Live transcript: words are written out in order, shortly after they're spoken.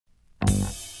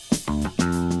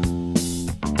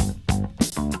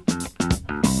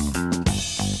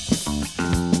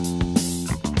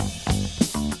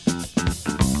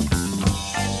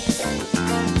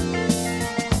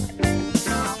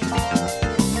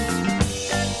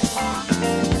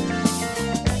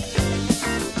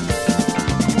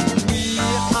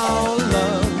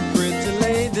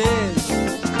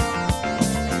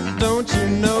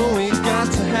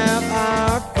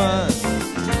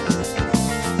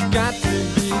got to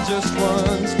be just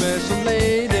one special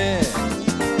lady.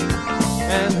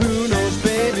 And who knows,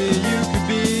 baby, you could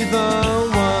be the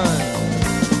one.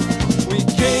 We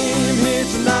came here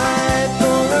tonight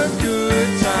for a good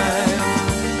time.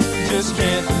 Just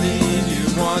can't believe you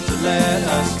want to let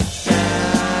us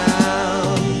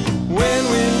down. When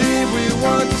we leave, we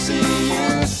want to see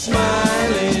you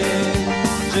smiling.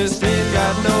 Just ain't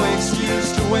got no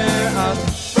excuse to wear a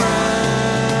frown.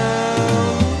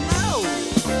 No.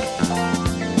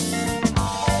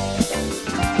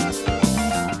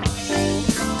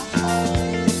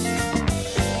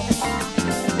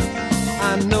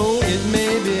 I know it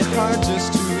may be hard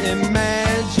just to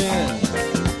imagine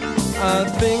a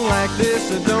thing like this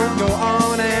that don't go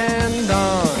on and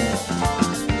on.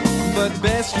 But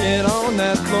best get on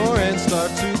that floor and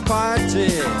start to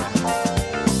party.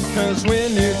 'Cause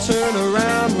when you turn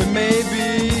around, we may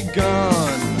be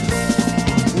gone.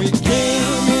 We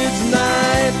came here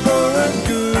tonight for a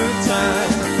good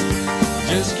time.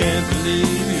 Just can't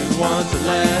believe you want to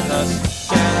let us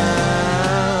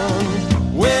down.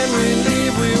 When we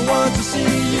leave, we want to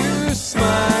see you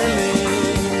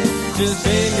smiling. Just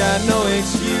ain't got no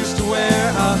excuse to wear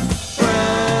a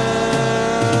frown.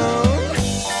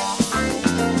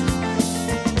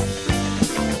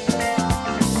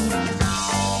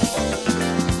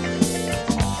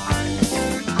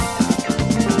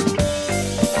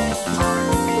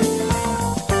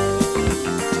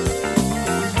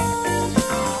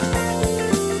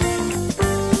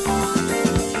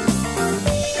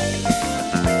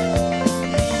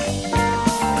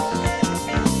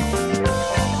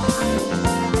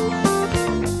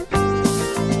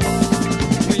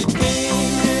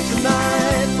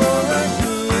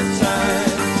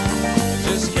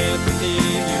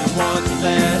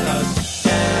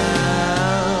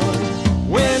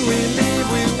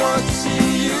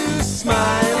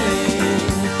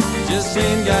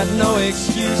 Ain't got no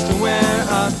excuse to wear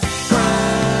a frown.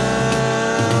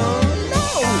 No.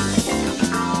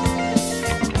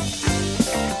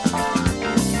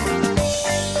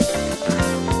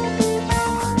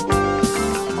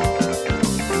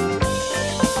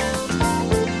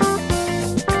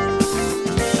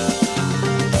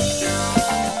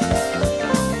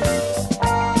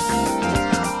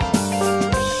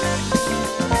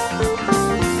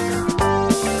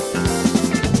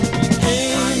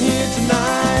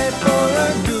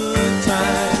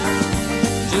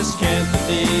 Just can't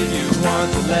believe you want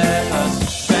to let us